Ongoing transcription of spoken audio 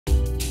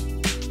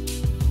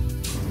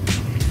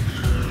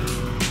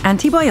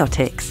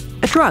Antibiotics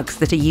are drugs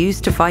that are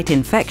used to fight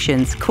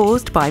infections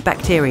caused by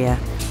bacteria.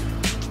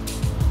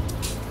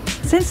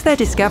 Since their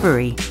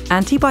discovery,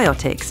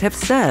 antibiotics have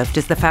served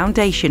as the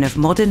foundation of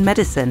modern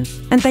medicine,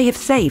 and they have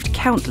saved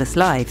countless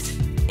lives.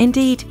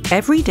 Indeed,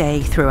 every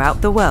day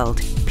throughout the world,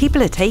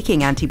 people are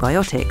taking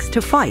antibiotics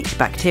to fight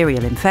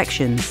bacterial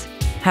infections.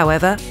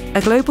 However,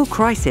 a global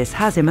crisis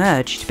has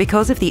emerged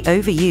because of the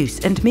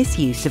overuse and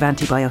misuse of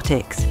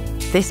antibiotics.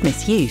 This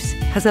misuse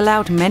has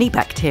allowed many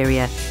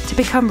bacteria to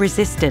become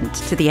resistant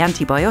to the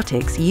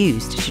antibiotics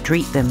used to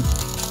treat them.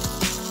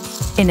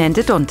 In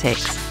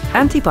endodontics,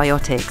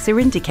 antibiotics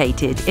are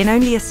indicated in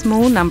only a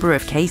small number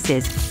of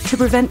cases to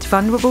prevent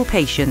vulnerable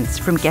patients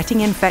from getting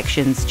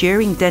infections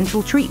during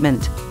dental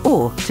treatment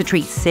or to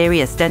treat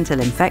serious dental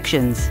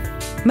infections.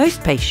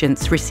 Most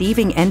patients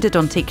receiving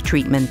endodontic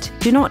treatment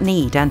do not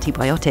need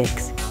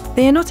antibiotics.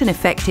 They are not an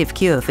effective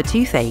cure for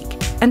toothache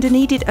and are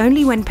needed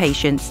only when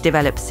patients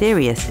develop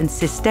serious and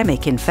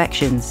systemic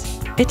infections.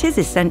 It is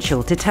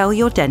essential to tell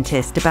your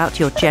dentist about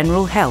your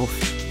general health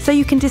so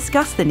you can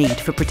discuss the need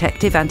for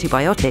protective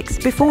antibiotics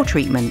before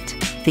treatment.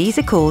 These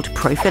are called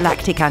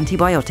prophylactic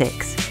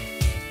antibiotics.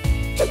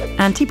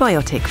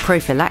 Antibiotic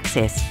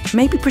prophylaxis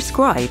may be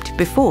prescribed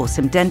before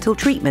some dental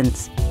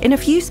treatments in a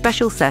few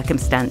special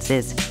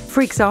circumstances.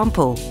 For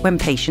example, when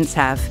patients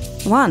have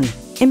 1.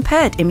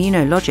 Impaired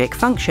immunologic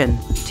function,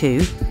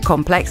 2.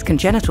 Complex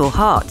congenital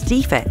heart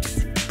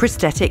defects,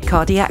 prosthetic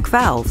cardiac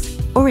valves,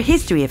 or a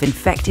history of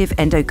infective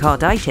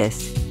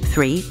endocarditis,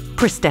 3.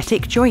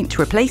 Prosthetic joint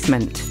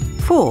replacement,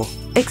 4.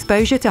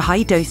 Exposure to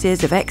high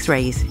doses of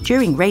X-rays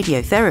during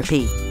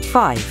radiotherapy,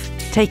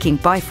 5. Taking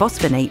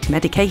biphosphonate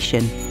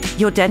medication.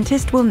 Your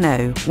dentist will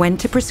know when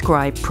to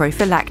prescribe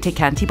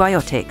prophylactic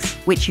antibiotics,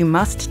 which you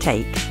must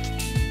take.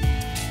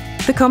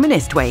 The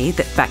commonest way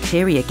that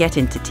bacteria get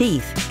into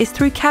teeth is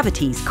through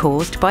cavities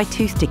caused by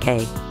tooth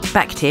decay.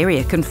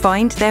 Bacteria can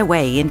find their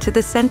way into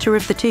the center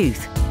of the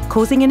tooth,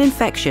 causing an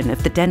infection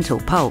of the dental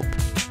pulp.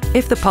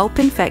 If the pulp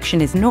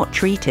infection is not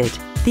treated,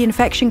 the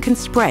infection can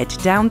spread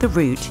down the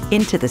root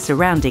into the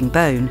surrounding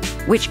bone,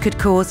 which could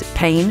cause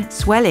pain,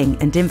 swelling,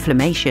 and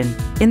inflammation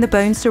in the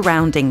bone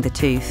surrounding the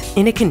tooth.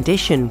 In a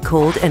condition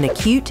called an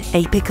acute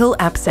apical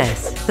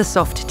abscess, the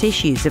soft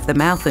tissues of the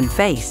mouth and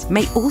face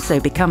may also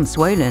become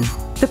swollen.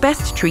 The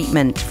best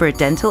treatment for a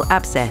dental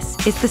abscess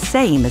is the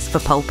same as for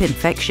pulp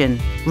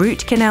infection: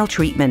 root canal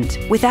treatment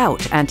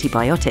without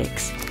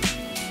antibiotics.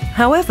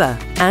 However,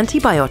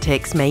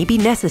 antibiotics may be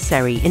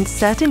necessary in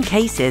certain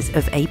cases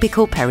of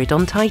apical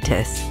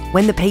periodontitis,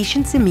 when the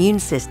patient's immune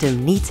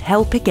system needs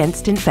help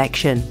against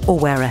infection or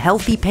where a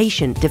healthy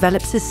patient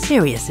develops a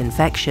serious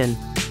infection.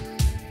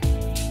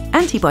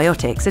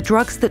 Antibiotics are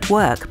drugs that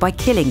work by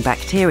killing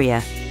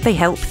bacteria. They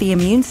help the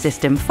immune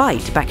system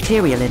fight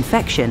bacterial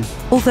infection.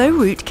 Although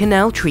root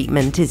canal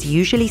treatment is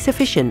usually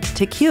sufficient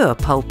to cure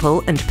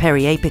pulpal and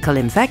periapical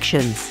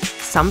infections,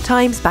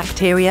 sometimes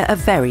bacteria are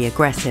very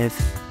aggressive.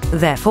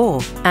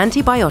 Therefore,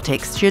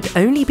 antibiotics should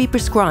only be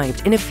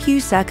prescribed in a few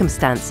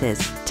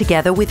circumstances,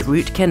 together with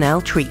root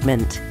canal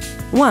treatment.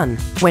 1.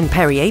 When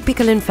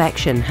periapical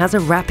infection has a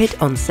rapid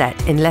onset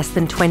in less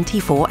than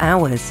 24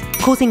 hours,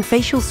 causing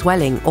facial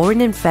swelling or an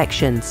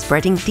infection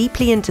spreading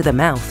deeply into the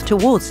mouth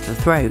towards the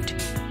throat.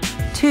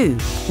 2.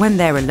 When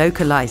there are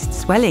localized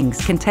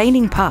swellings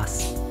containing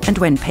pus, and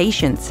when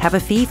patients have a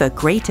fever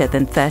greater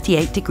than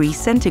 38 degrees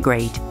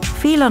centigrade,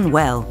 feel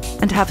unwell,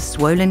 and have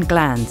swollen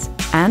glands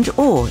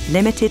and/or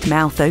limited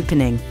mouth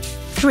opening.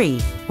 3.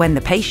 When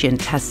the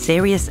patient has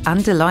serious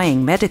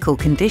underlying medical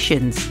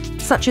conditions,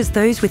 such as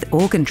those with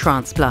organ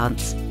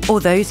transplants or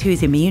those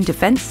whose immune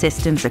defense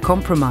systems are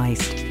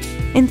compromised.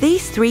 In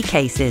these 3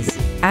 cases,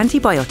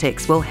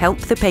 antibiotics will help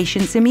the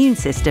patient's immune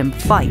system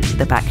fight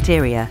the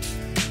bacteria.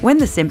 When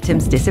the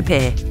symptoms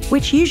disappear,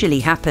 which usually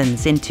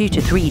happens in 2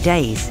 to 3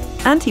 days,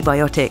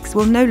 antibiotics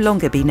will no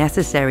longer be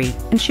necessary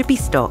and should be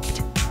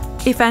stopped.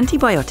 If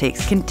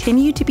antibiotics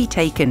continue to be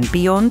taken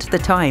beyond the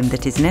time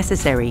that is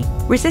necessary,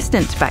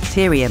 resistant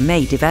bacteria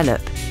may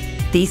develop.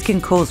 These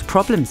can cause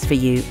problems for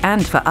you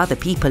and for other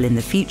people in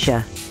the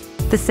future.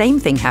 The same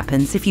thing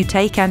happens if you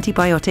take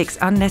antibiotics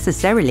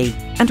unnecessarily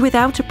and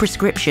without a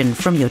prescription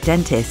from your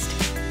dentist.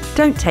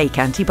 Don't take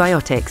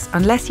antibiotics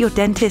unless your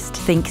dentist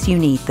thinks you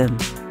need them.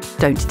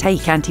 Don't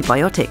take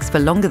antibiotics for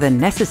longer than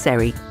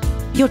necessary.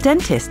 Your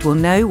dentist will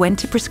know when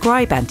to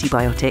prescribe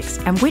antibiotics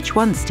and which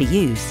ones to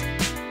use.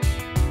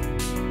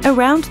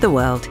 Around the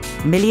world,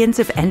 millions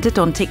of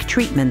endodontic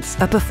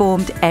treatments are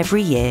performed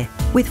every year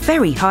with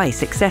very high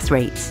success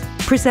rates,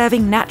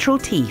 preserving natural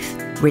teeth,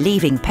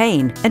 relieving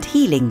pain, and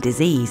healing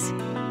disease.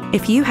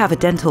 If you have a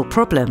dental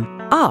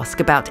problem, ask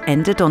about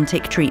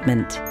endodontic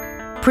treatment.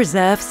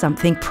 Preserve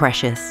something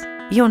precious,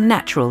 your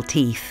natural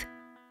teeth.